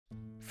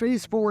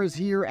Phase 4 is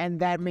here, and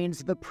that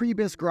means the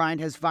PreBiS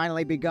grind has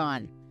finally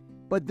begun.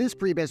 But this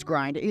PreBiS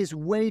grind is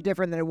way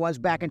different than it was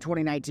back in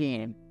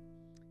 2019.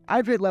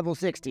 I've hit level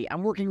 60,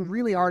 I'm working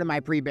really hard on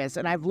my PreBiS,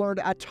 and I've learned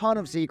a ton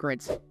of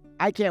secrets.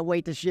 I can't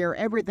wait to share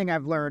everything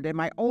I've learned in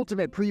my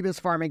ultimate PreBiS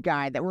farming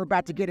guide that we're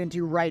about to get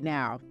into right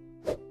now.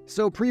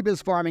 So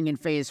PreBiS farming in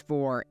Phase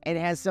 4, it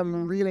has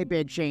some really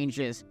big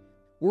changes.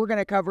 We're going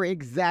to cover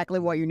exactly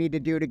what you need to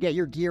do to get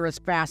your gear as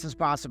fast as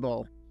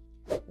possible.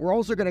 We're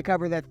also going to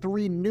cover the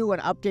 3 new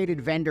and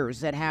updated vendors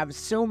that have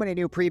so many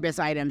new PreBiS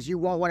items you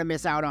won't want to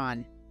miss out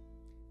on.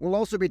 We'll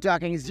also be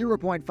talking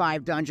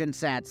 0.5 dungeon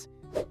sets.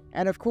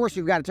 And of course,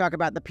 we've got to talk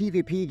about the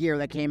PvP gear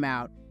that came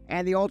out,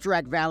 and the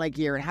Ultrac Valley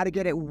gear and how to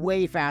get it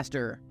way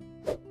faster.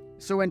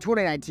 So in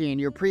 2019,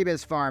 your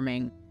PreBiS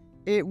farming,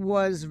 it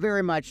was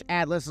very much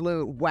Atlas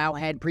Loot,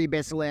 Wowhead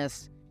PreBiS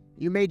lists.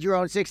 You made your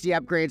own 60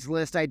 upgrades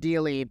list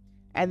ideally,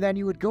 and then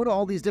you would go to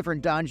all these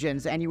different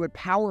dungeons and you would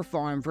power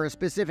farm for a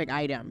specific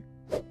item.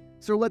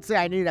 So let's say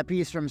I needed a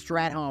piece from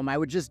Stratholme, I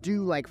would just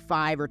do like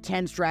 5 or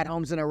 10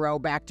 Strathomes in a row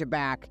back to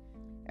back.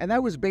 And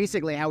that was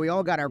basically how we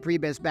all got our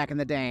PreBiS back in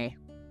the day.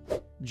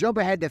 Jump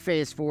ahead to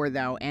Phase 4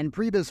 though, and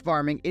PreBiS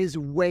farming is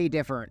way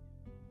different.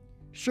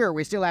 Sure,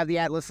 we still have the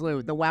Atlas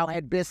Loot, the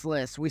Wowhead BiS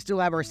list, we still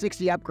have our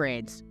 60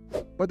 upgrades.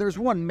 But there's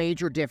one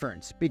major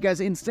difference,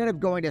 because instead of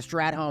going to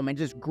Stratholme and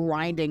just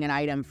grinding an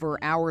item for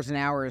hours and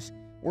hours,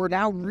 we're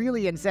now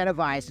really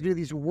incentivized to do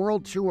these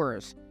world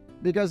tours,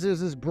 because there's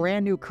this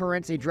brand new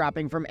currency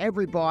dropping from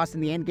every boss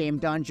in the endgame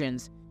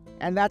dungeons,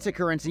 and that's a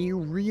currency you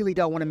really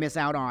don't want to miss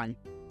out on.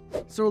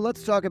 So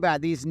let's talk about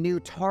these new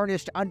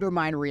Tarnished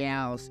Undermine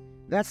Reals.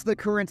 That's the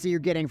currency you're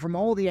getting from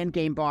all the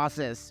endgame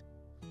bosses.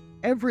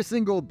 Every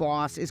single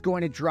boss is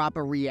going to drop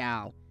a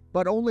Real,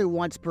 but only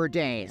once per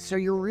day, so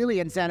you're really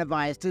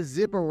incentivized to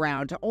zip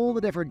around to all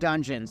the different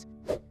dungeons.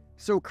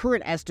 So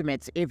current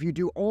estimates, if you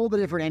do all the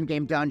different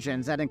endgame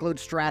dungeons, that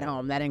includes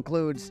Stratholme, that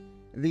includes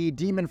the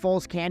Demon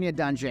Falls Canyon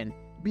dungeon,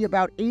 be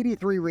about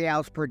 83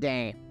 Reals per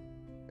day.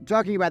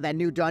 Talking about that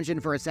new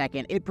dungeon for a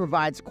second, it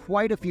provides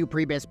quite a few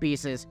PreBiS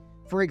pieces.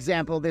 For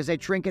example, there's a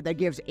trinket that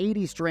gives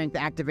 80 strength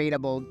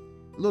activatable.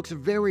 Looks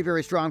very,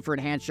 very strong for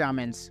enhanced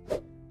shamans.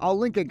 I'll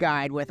link a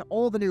guide with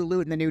all the new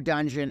loot in the new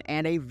dungeon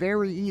and a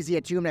very easy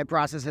attunement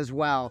process as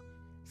well,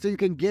 so you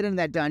can get in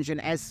that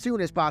dungeon as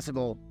soon as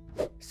possible.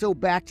 So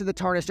back to the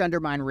Tarnished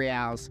Undermine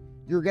Reals.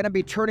 You're going to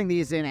be turning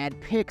these in at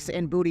Pix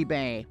and Booty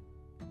Bay.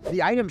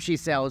 The items she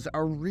sells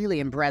are really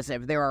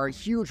impressive. There are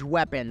huge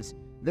weapons.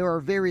 There are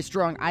very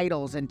strong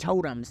idols and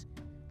totems.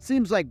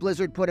 Seems like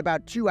Blizzard put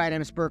about 2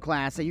 items per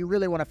class that you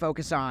really want to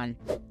focus on.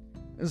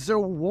 So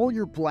while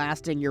you're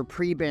blasting your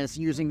PreBiS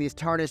using these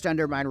Tarnished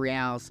Undermine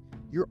Reals,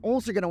 you're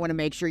also going to want to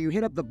make sure you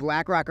hit up the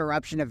Blackrock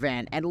Eruption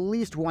event at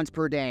least once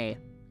per day.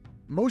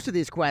 Most of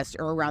these quests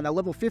are around the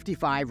level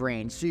 55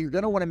 range, so you're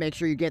going to want to make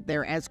sure you get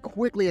there as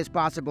quickly as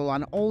possible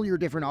on all your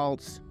different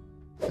alts.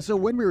 So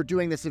when we were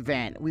doing this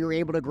event, we were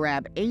able to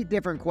grab 8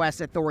 different quests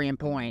at Thorium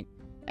Point,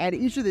 and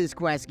each of these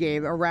quests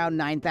gave around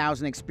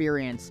 9,000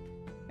 experience.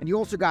 And you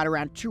also got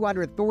around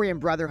 200 Thorium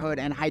Brotherhood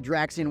and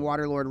Hydraxian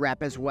Waterlord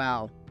rep as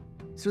well.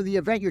 So the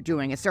event you're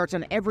doing, it starts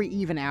on every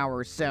even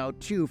hour, so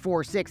 2,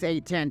 4, 6,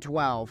 8, 10,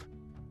 12.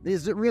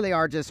 These really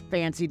are just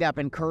fancied up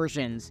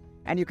incursions,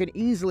 and you can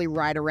easily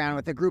ride around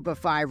with a group of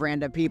 5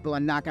 random people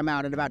and knock them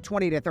out in about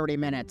 20 to 30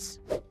 minutes.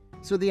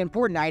 So the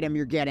important item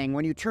you're getting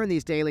when you turn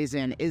these dailies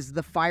in is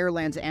the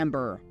Firelands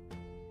Ember.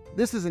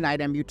 This is an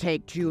item you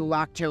take to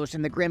Lactose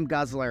and the Grim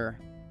Guzzler.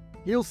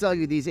 He'll sell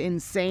you these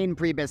insane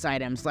PreBiS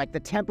items like the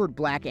Tempered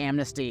Black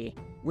Amnesty,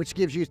 which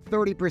gives you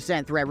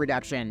 30% threat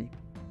reduction.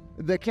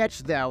 The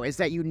catch though is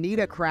that you need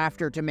a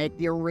crafter to make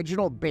the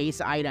original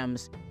base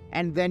items,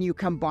 and then you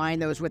combine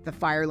those with the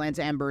Firelands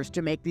Embers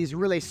to make these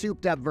really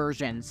souped up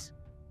versions.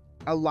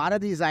 A lot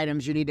of these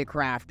items you need to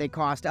craft, they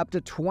cost up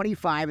to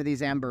 25 of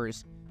these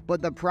embers,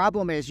 but the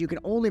problem is you can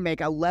only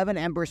make 11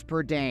 embers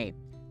per day.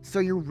 So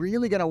you're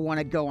really going to want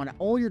to go on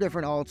all your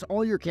different alts,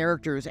 all your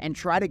characters, and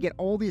try to get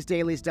all these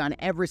dailies done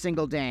every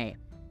single day.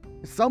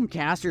 Some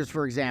casters,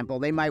 for example,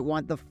 they might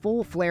want the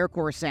full Flare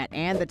Core set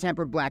and the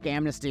Tempered Black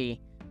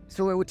Amnesty,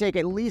 so it would take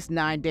at least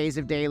 9 days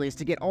of dailies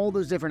to get all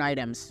those different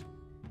items.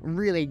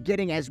 Really,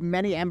 getting as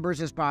many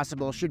embers as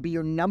possible should be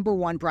your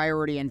 #1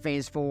 priority in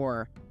Phase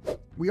 4.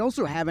 We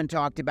also haven't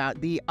talked about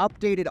the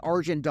updated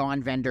Argent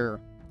Dawn vendor.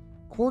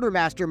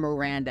 Quartermaster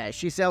Miranda,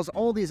 she sells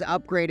all these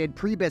upgraded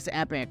PreBiS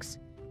epics.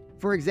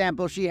 For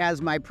example, she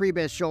has my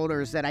PreBiS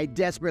shoulders that I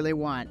desperately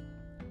want.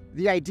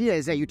 The idea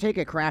is that you take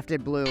a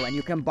crafted blue and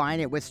you combine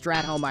it with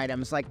Stratholme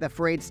items like the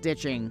Frayed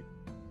Stitching.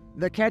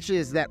 The catch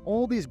is that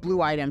all these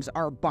blue items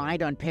are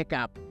bind on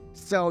pickup,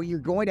 so you're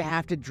going to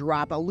have to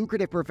drop a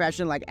lucrative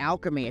profession like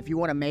alchemy if you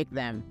want to make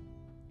them.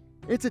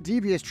 It's a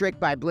devious trick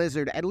by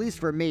Blizzard, at least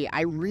for me.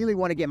 I really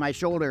want to get my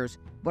shoulders,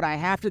 but I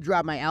have to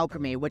drop my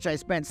alchemy, which I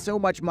spent so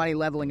much money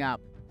leveling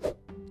up.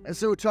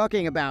 So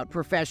talking about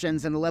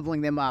professions and leveling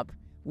them up,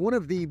 one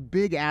of the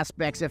big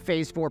aspects of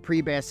Phase 4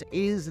 PreBiS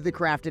is the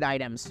crafted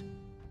items.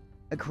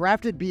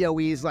 Crafted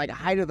BOEs like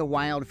Height of the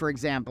Wild, for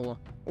example,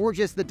 or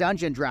just the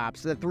dungeon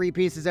drops, the 3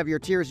 pieces of your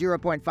tier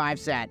 0.5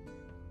 set.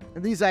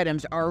 These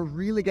items are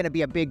really going to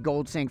be a big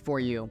gold sink for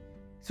you.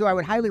 So I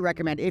would highly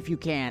recommend, if you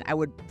can, I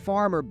would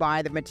farm or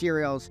buy the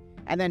materials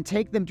and then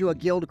take them to a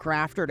guild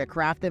crafter to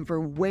craft them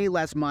for way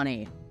less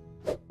money.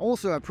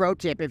 Also, a pro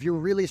tip, if you're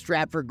really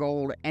strapped for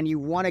gold and you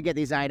want to get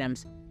these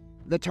items,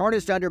 the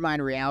Tarnished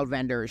Undermine Real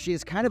vendor, she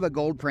is kind of a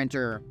gold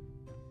printer.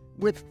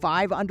 With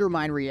 5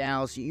 Undermine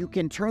Reals, you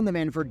can turn them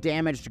in for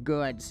damaged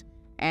goods,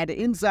 and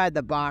inside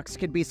the box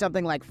could be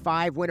something like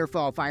 5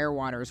 Winterfall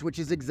Firewaters, which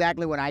is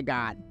exactly what I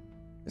got.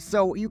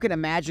 So you can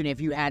imagine if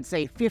you had,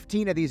 say,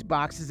 15 of these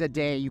boxes a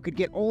day, you could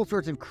get all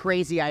sorts of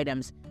crazy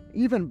items,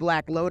 even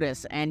Black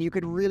Lotus, and you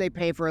could really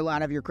pay for a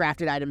lot of your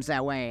crafted items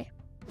that way.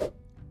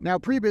 Now,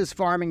 PreBiS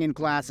farming in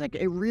Classic,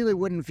 it really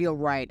wouldn't feel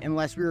right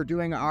unless we were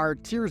doing our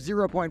tier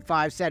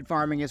 0.5 set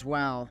farming as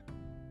well.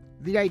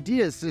 The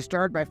idea is to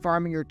start by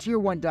farming your tier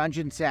 1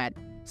 dungeon set,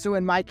 so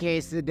in my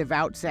case, the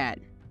Devout set.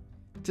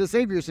 To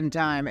save you some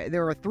time,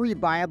 there are 3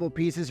 buyable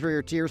pieces for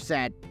your tier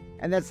set,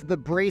 and that's the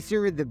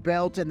bracer, the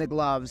belt, and the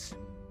gloves.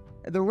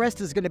 The rest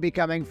is going to be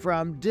coming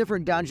from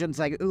different dungeons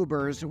like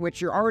Ubers,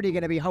 which you're already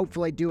going to be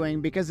hopefully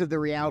doing because of the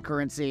Real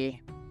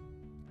currency.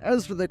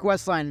 As for the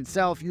questline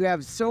itself, you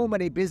have so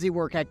many busy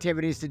work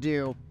activities to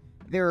do.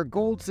 There are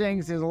gold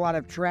sinks, there's a lot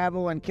of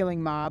travel and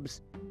killing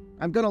mobs.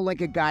 I'm going to link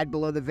a guide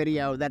below the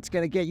video that's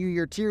going to get you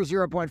your tier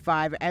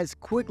 0.5 as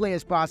quickly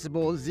as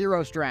possible,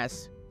 zero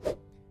stress.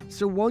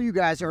 So while you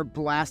guys are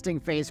blasting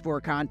Phase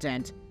 4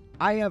 content,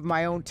 I have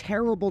my own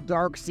terrible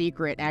dark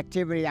secret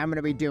activity I'm going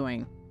to be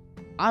doing.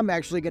 I'm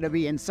actually going to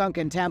be in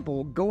Sunken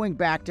Temple going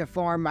back to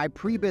farm my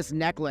PreBiS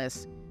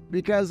necklace,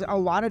 because a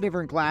lot of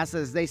different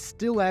classes, they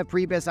still have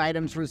PreBiS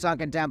items for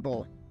Sunken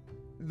Temple.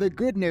 The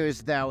good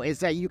news, though, is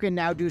that you can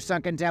now do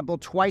Sunken Temple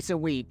twice a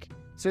week.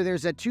 So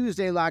there's a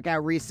Tuesday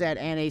lockout reset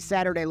and a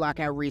Saturday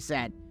lockout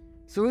reset.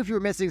 So if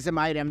you're missing some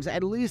items,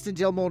 at least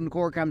until Molten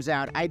Core comes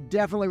out, I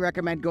definitely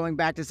recommend going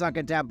back to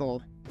Sunken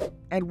Temple.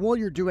 And while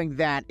you're doing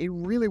that, it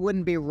really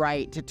wouldn't be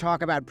right to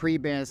talk about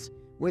PreBiS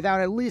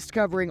without at least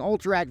covering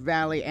Ultrac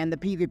Valley and the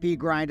PvP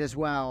grind as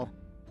well.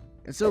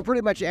 So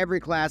pretty much every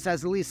class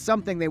has at least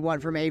something they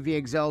want from AV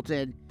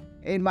Exalted.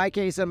 In my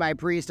case, on my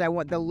priest, I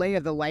want the Lay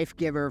of the Life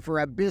Giver for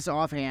a BiS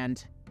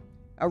offhand.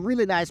 A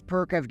really nice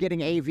perk of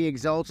getting AV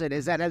Exalted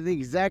is that at the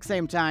exact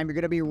same time, you're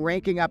going to be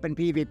ranking up in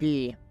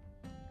PvP.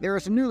 There are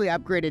some newly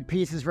upgraded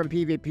pieces from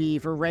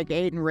PvP for rank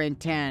 8 and rank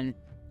 10.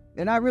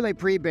 They're not really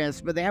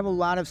PreBiS, but they have a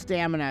lot of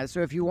stamina,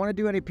 so if you want to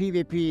do any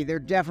PvP, they're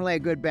definitely a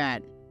good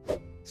bet.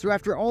 So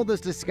after all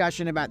this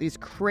discussion about these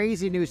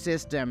crazy new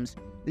systems,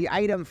 the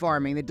item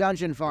farming, the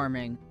dungeon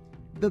farming,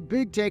 the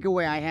big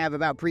takeaway I have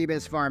about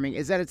PreBiS farming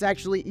is that it's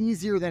actually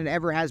easier than it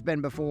ever has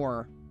been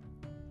before.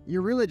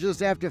 You really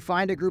just have to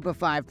find a group of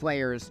 5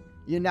 players,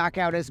 you knock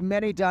out as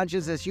many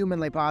dungeons as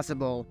humanly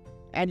possible,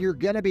 and you're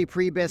gonna be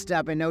PreBiS'd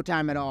up in no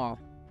time at all.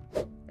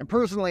 And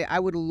personally, I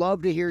would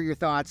love to hear your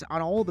thoughts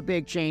on all the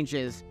big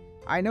changes.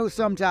 I know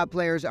some top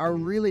players are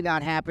really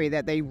not happy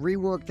that they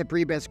reworked the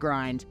PreBiS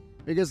grind,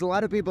 because a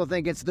lot of people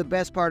think it's the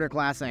best part of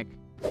Classic.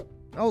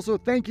 Also,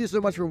 thank you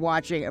so much for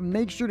watching, and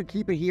make sure to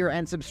keep it here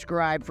and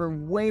subscribe for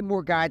way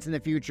more guides in the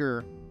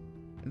future.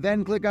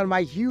 Then click on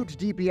my huge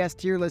DPS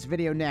tier list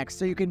video next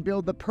so you can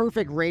build the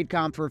perfect raid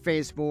comp for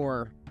Phase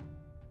 4.